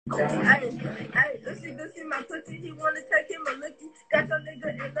Hey, this shit good see my pussy. He wanna take him a lookie. Got your nigga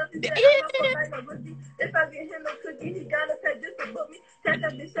in love. He said I'm not fuck like a rookie. If I get him a cookie, he gotta pay just to book me. Catch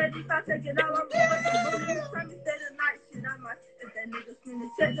that bitch shady. If I take it out, I'm gonna fucking book me. Try me stay the night shit. I might. If that nigga spin the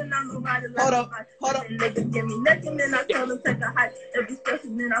check, then I'm gonna ride it like a bike. Hold up. Nigga give me nothing, then I told him take a hike. If he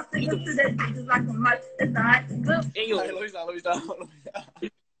special, then I'll stick him to that bitch just like a mic. It's alright. Good. Let me stop.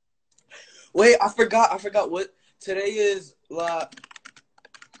 Wait, I forgot what today is.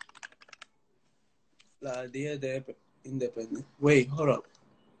 La Dia de Independencia. Wait, hold up.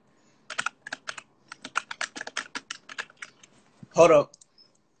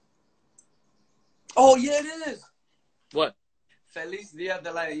 Oh, yeah, it is. What? Feliz Día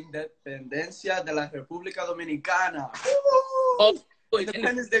de la Independencia de la República Dominicana. Oh,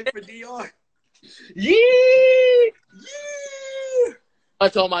 Independence Day for DR. Yeah! Yeah! I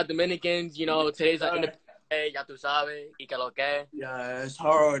told my Dominicans, you know, today's like Independence Day, ya tú sabes, y que lo que. Yeah, it's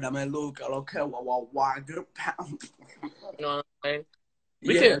hard. I mean, look, I don't care what, get a pound. You know what I'm saying?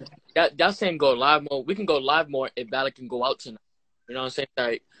 We can, that same go live more. We can go live more if ValleyK can go out tonight. You know what I'm saying?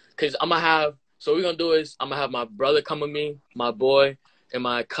 Like, because I'm going to have, so what we're going to do is I'm going to have my brother come with me, my boy, and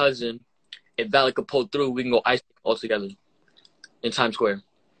my cousin. If ValleyK could pull through, we can go ice skate all together in Times Square.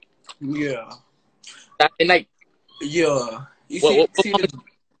 Yeah. And like, yeah. You see the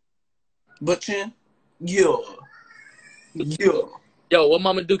butt chin? Yeah. Yeah. Yo, what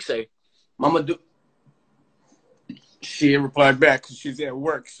Mama Duke say? Mama Duke. She didn't reply back because she's at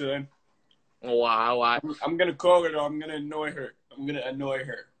work, son. Wow. I'm going to call her, though. I'm going to annoy her.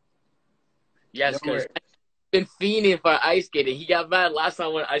 Yes, because I've been fiending for ice skating. He got mad last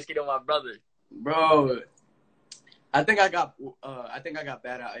time when I ice skated with my brother. Bro, I think I got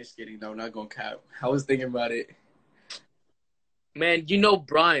bad at ice skating, though. Not going to cap. I was thinking about it. Man, you know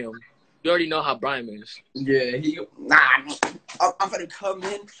Brian. You already know how Brian is. Yeah, I'm going to come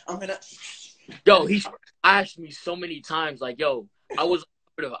in. I'm going to... Yo, he asked me so many times, like, yo, I was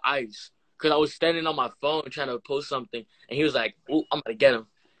on of ice because I was standing on my phone trying to post something, and he was like, ooh, I'm going to get him.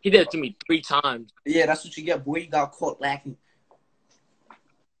 He did it to me 3 times. Yeah, that's what you get, boy. You got caught lacking.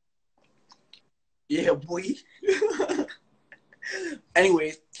 Yeah, boy.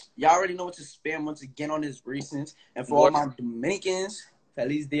 Anyways, y'all already know what to spam once again on his recents. And for all my Dominicans,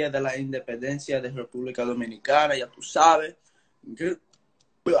 Feliz Día de la Independencia de República Dominicana. Ya tú sabes. Good.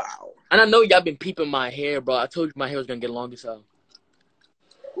 Wow. And I know y'all been peeping my hair, bro. I told you my hair was going to get long as hell.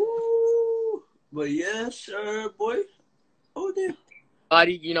 Ooh. But yeah, sure, boy. Oh, damn.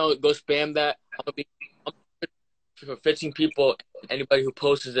 Everybody, you know, go spam that. I'm for 15 people. Anybody who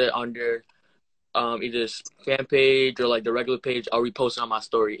posts it on their either fan page or like the regular page, I'll repost it on my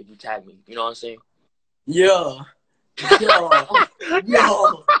story if you tag me. You know what I'm saying? Yeah. Yo.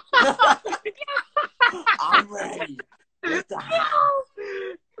 I'm ready. What the hell?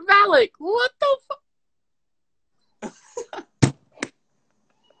 ValleyK, what the fuck?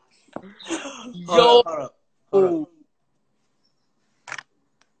 Yo. Hold up.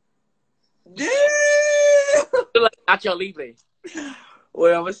 Yeah. Like Nacho Libre.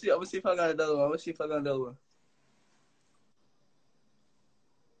 Wait, I'm gonna see if I got another one.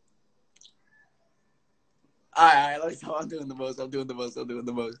 Alright, let me stop. I'm doing the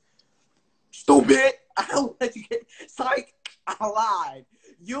most. Stupid! I don't let you get psych. I lied.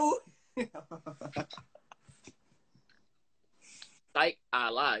 You Psych, I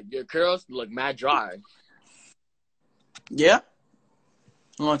lied. Your curls look mad dry. Yeah?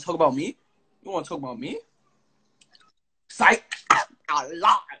 You wanna talk about me? Psych, I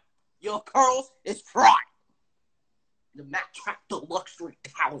lied. Your curls is fried. The Mac Tractor Lux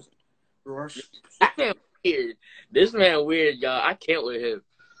 3000. This man weird, y'all. I can't with him.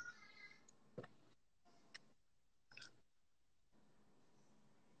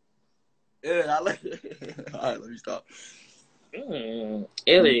 Yeah, I like it. Alright, let me stop.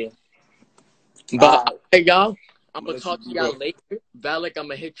 Illy. But hey, y'all, I'm gonna talk to y'all later. ValleyK, I'm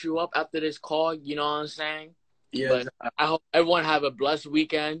gonna hit you up after this call. You know what I'm saying? Yeah. But I hope everyone have a blessed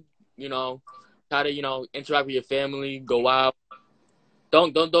weekend. You know, try to interact with your family, go out.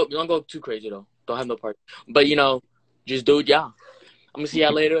 Don't go too crazy though. Don't have no party. But just do it, y'all. I'm gonna see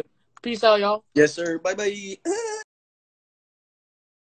y'all later. Peace out, y'all. Yes, sir. Bye bye.